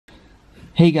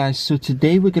Hey guys, so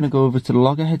today we're going to go over to the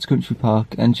Loggerheads Country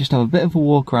Park and just have a bit of a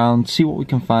walk around, see what we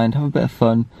can find, have a bit of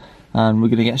fun, and we're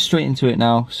going to get straight into it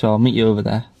now, so I'll meet you over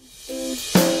there.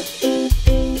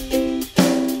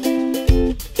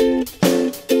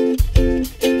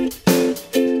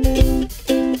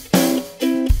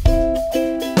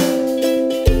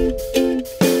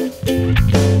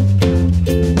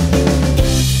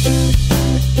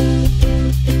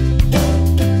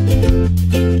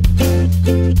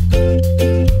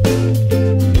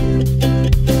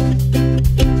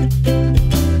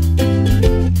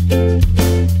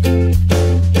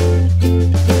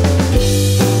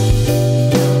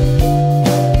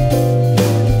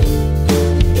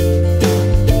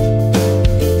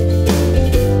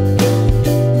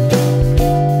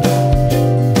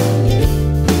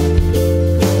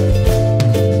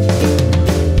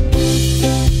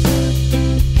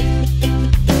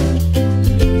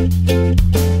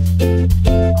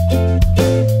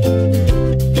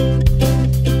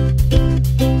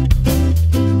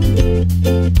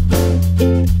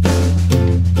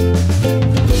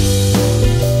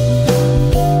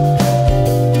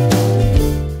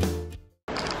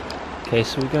 Okay,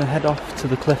 so we're going to head off to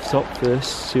the cliff top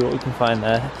first, see what we can find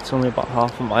there. It's only about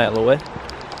half a mile away,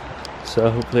 so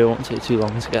hopefully it won't take too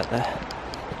long to get there.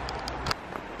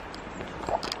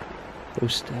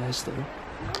 Those stairs though.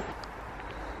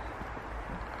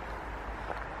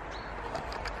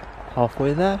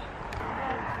 Halfway there.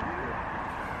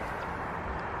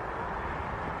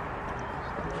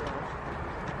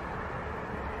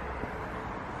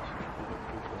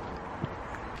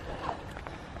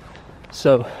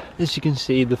 So, as you can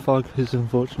see, the fog has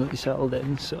unfortunately settled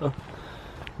in, so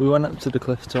we went up to the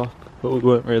cliff top, but we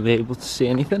weren't really able to see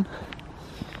anything.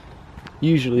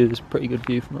 Usually there's a pretty good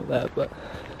view from up there, but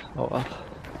oh well.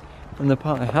 And the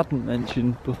part I hadn't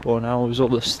mentioned before now was all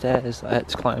the stairs that I had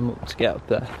to climb up to get up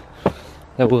there.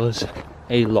 There was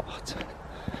a lot.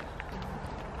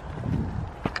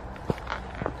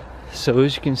 So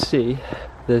as you can see,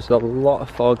 there's a lot of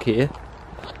fog here.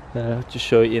 I'll just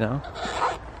show it you now.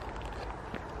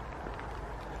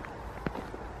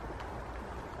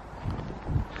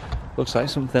 Looks like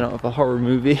something out of a horror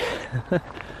movie.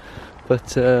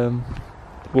 But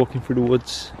walking through the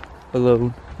woods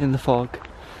alone in the fog.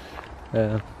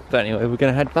 But anyway, we're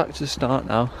going to head back to the start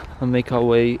now and make our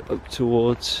way up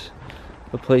towards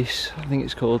a place, I think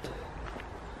it's called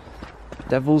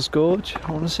Devil's Gorge,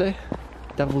 I want to say.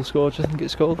 Devil's Gorge, I think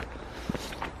it's called.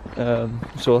 So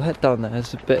we'll head down there.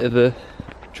 There's a bit of a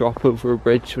drop over a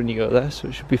bridge when you go there, so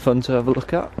it should be fun to have a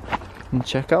look at and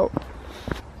check out.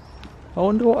 I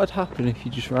wonder what would happen if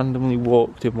you just randomly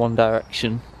walked in one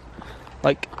direction.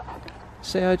 Like,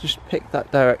 say I just picked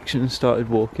that direction and started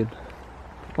walking.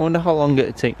 I wonder how long it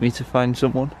would take me to find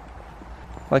someone.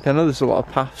 Like, I know there's a lot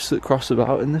of paths that cross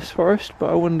about in this forest, but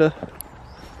I wonder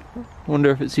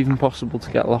if it's even possible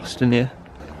to get lost in here.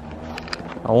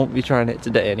 I won't be trying it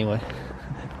today anyway.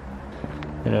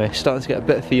 Anyway, starting to get a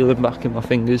bit of feeling back in my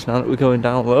fingers now that we're going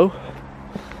down low.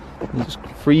 It's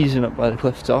freezing up by the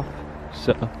cliff top,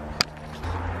 so...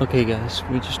 Okay guys,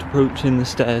 we're just approaching the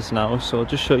stairs now, so I'll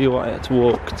just show you what I had to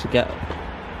walk up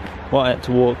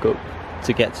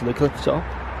to get to the cliff top.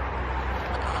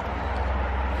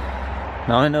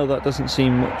 Now I know that doesn't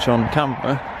seem much on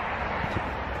camera,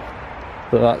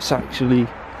 but that's actually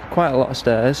quite a lot of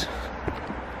stairs,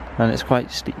 and it's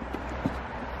quite steep.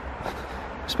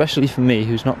 Especially for me,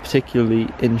 who's not particularly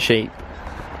in shape.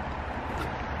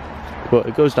 But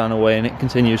it goes down a way and it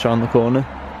continues around the corner.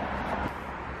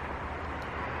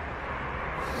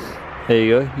 There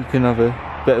you go, you can have a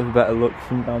bit of a better look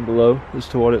from down below as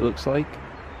to what it looks like.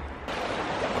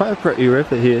 Quite a pretty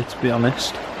river here, to be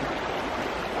honest.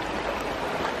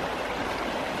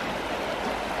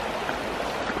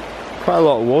 Quite a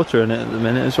lot of water in it at the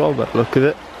minute as well, by the look of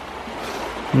it.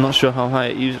 I'm not sure how high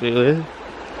it usually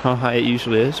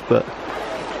is, but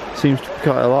it seems to be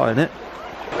quite a lot in it.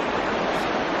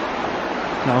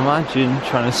 Now imagine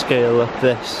trying to scale up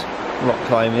this rock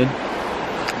climbing.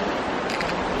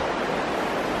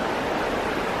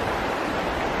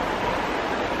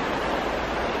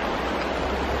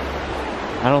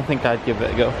 I don't think I'd give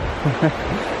it a go.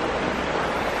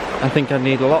 I think I'd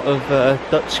need a lot of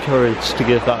Dutch courage to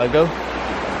give that a go.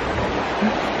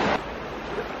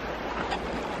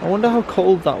 I wonder how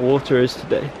cold that water is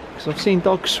today, because I've seen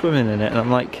dogs swimming in it and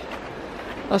I'm like,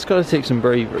 that's got to take some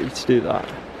bravery to do that.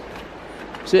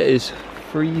 Because it is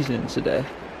freezing today.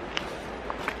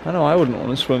 I know I wouldn't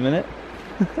want to swim in it.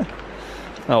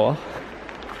 Oh well.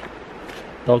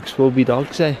 Dogs will be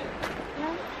dogs, eh?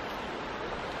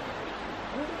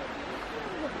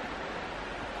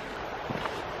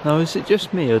 Now is it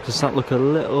just me, or does that look a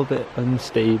little bit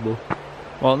unstable?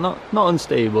 Well, not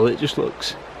unstable, it just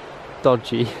looks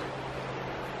dodgy.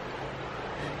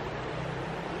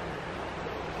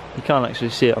 You can't actually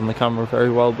see it on the camera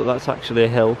very well, but that's actually a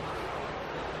hill.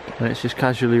 And it's just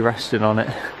casually resting on it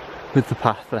with the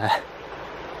path there.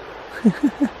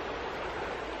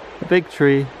 A big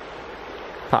tree,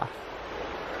 path.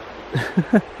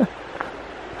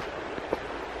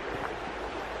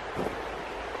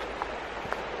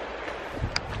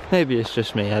 Maybe it's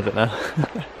just me, I don't know.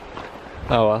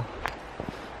 Oh well.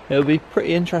 It'll be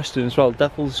pretty interesting as well.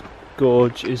 Devil's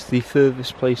Gorge is the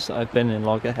furthest place that I've been in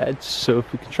Loggerheads, so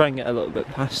if we can try and get a little bit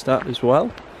past that as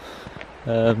well,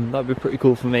 that'd be pretty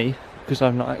cool for me, because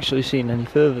I've not actually seen any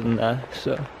further than there,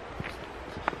 so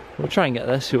we'll try and get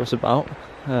there, see what's about.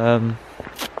 And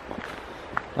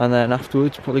then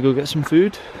afterwards probably go get some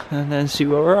food and then see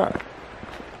where we're at.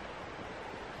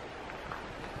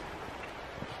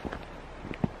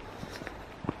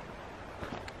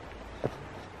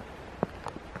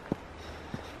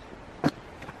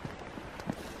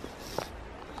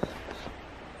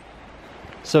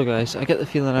 So guys, I get the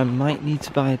feeling I might need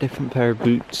to buy a different pair of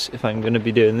boots if I'm going to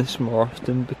be doing this more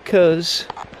often, because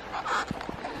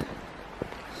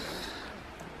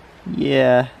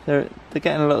yeah, they're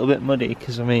getting a little bit muddy,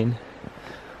 because I mean,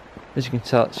 as you can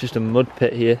tell, it's just a mud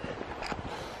pit here.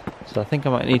 So I think I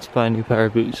might need to buy a new pair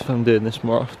of boots if I'm doing this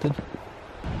more often.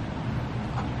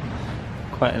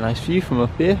 Quite a nice view from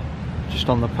up here, just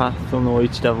on the path on the way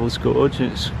to Devil's Gorge,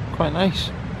 and it's quite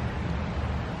nice.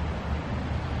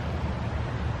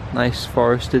 Nice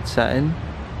forested setting,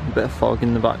 a bit of fog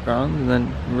in the background, and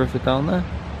then the river down there.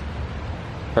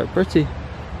 Quite pretty.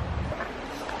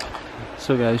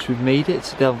 So guys, we've made it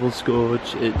to Devil's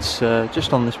Gorge. It's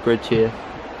just on this bridge here,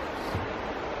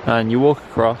 and you walk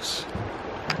across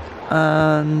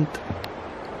and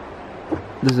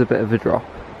there's a bit of a drop.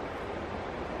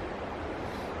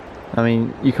 I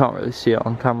mean, you can't really see it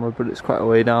on camera, but it's quite a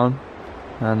way down,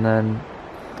 and then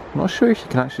I'm not sure if you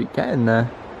can actually get in there.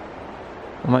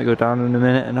 I might go down in a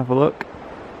minute and have a look.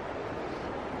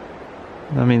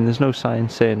 I mean, there's no sign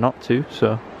saying not to,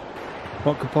 so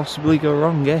what could possibly go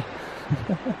wrong, eh?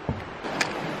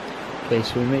 Okay,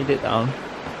 so we made it down.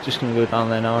 Just gonna go down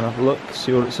there now and have a look,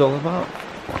 see what it's all about.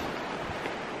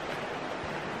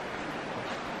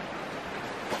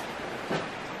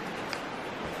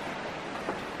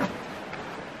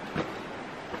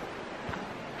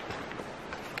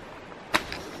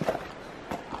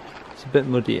 It's a bit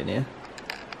muddy in here.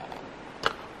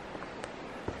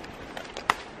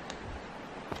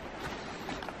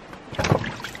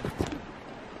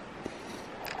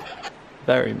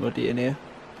 Very muddy in here.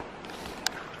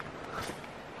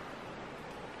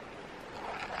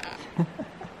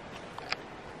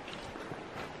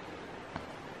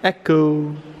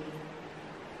 Echo.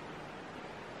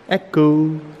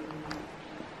 Echo.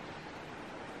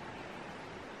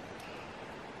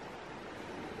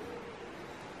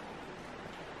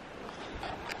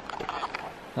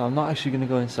 Now, I'm not actually going to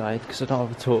go inside because I don't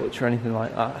have a torch or anything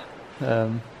like that.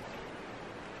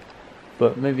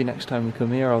 But maybe next time we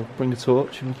come here I'll bring a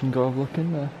torch and we can go have a look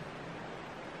in there.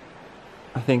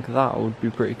 I think that would be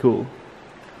pretty cool.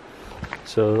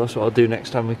 So that's what I'll do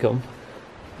next time we come.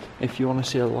 If you want to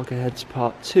see a Loggerheads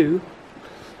Part 2,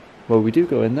 well, we do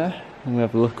go in there and we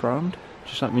have a look around,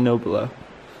 just let me know below.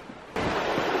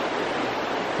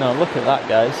 Now look at that,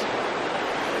 guys.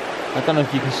 I don't know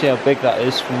if you can see how big that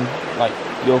is from like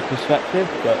your perspective,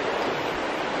 but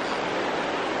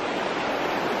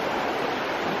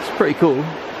pretty cool.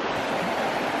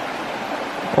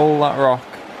 All that rock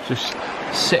just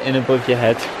sitting above your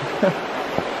head.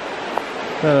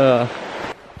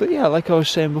 But yeah, like I was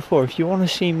saying before, if you want to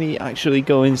see me actually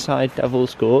go inside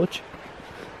Devil's Gorge,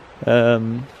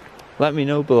 let me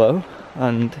know below,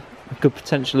 and I could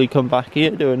potentially come back here,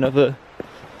 do another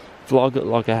vlog at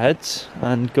Loggerheads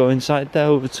and go inside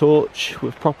there with a torch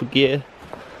with proper gear,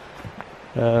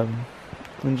 and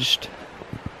just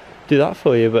do that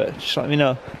for you. But just let me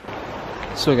know.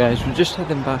 So guys, we're just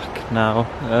heading back now.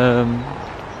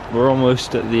 We're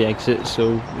almost at the exit,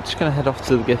 so we're just gonna head off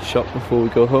to the gift shop before we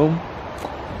go home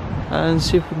and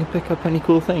see if we can pick up any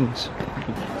cool things.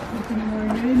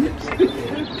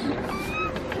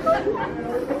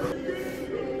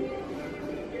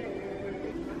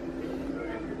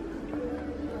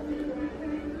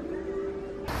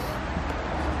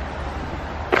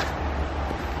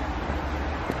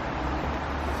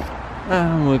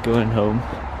 And we're going home.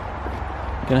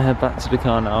 Gonna head back to the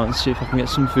car now and see if I can get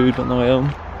some food on the way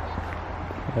home.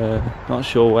 Not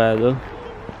sure where though.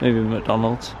 Maybe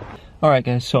McDonald's. Alright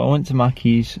guys, so I went to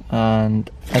Mackey's and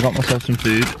I got myself some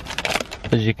food.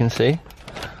 as you can see.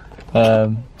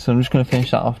 So I'm just going to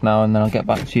finish that off now, and then I'll get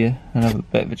back to you and have a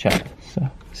bit of a chat. So,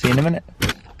 see you in a minute.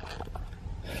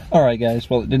 Alright guys,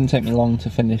 well it didn't take me long to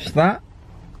finish that.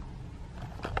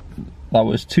 That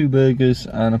was 2 burgers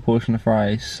and a portion of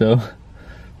fries, so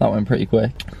that went pretty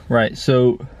quick. Right,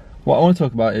 so what I want to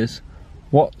talk about is,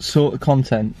 what sort of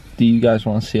content do you guys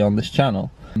want to see on this channel?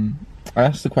 I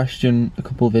asked the question a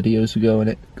couple of videos ago and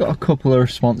it got a couple of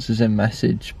responses in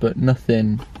message, but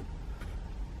nothing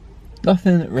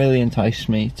that really enticed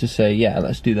me to say, yeah,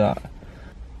 let's do that.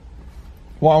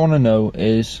 What I want to know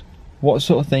is, what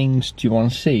sort of things do you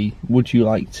want to see? Would you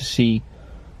like to see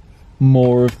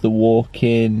more of the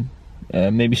walking,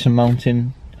 maybe some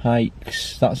mountain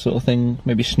hikes, that sort of thing,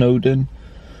 maybe Snowdon?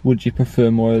 Would you prefer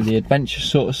more of the adventure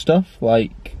sort of stuff,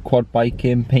 like quad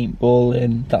biking,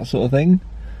 paintballing, that sort of thing?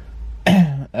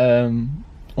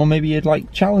 Or maybe you'd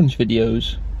like challenge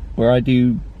videos, where I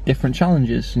do different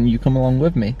challenges and you come along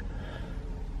with me.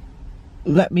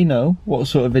 Let me know what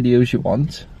sort of videos you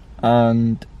want,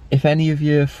 and if any of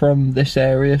you are from this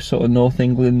area, sort of North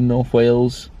England, North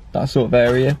Wales, that sort of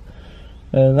area,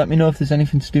 let me know if there's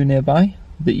anything to do nearby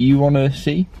that you want to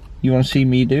see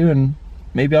me do, and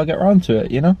maybe I'll get around to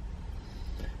it, you know?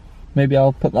 Maybe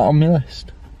I'll put that on my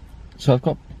list. So I've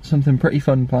got something pretty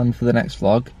fun planned for the next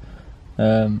vlog.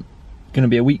 Going to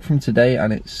be a week from today,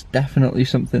 and it's definitely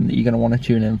something that you're going to want to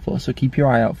tune in for, so keep your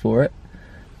eye out for it,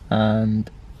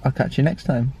 and I'll catch you next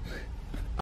time.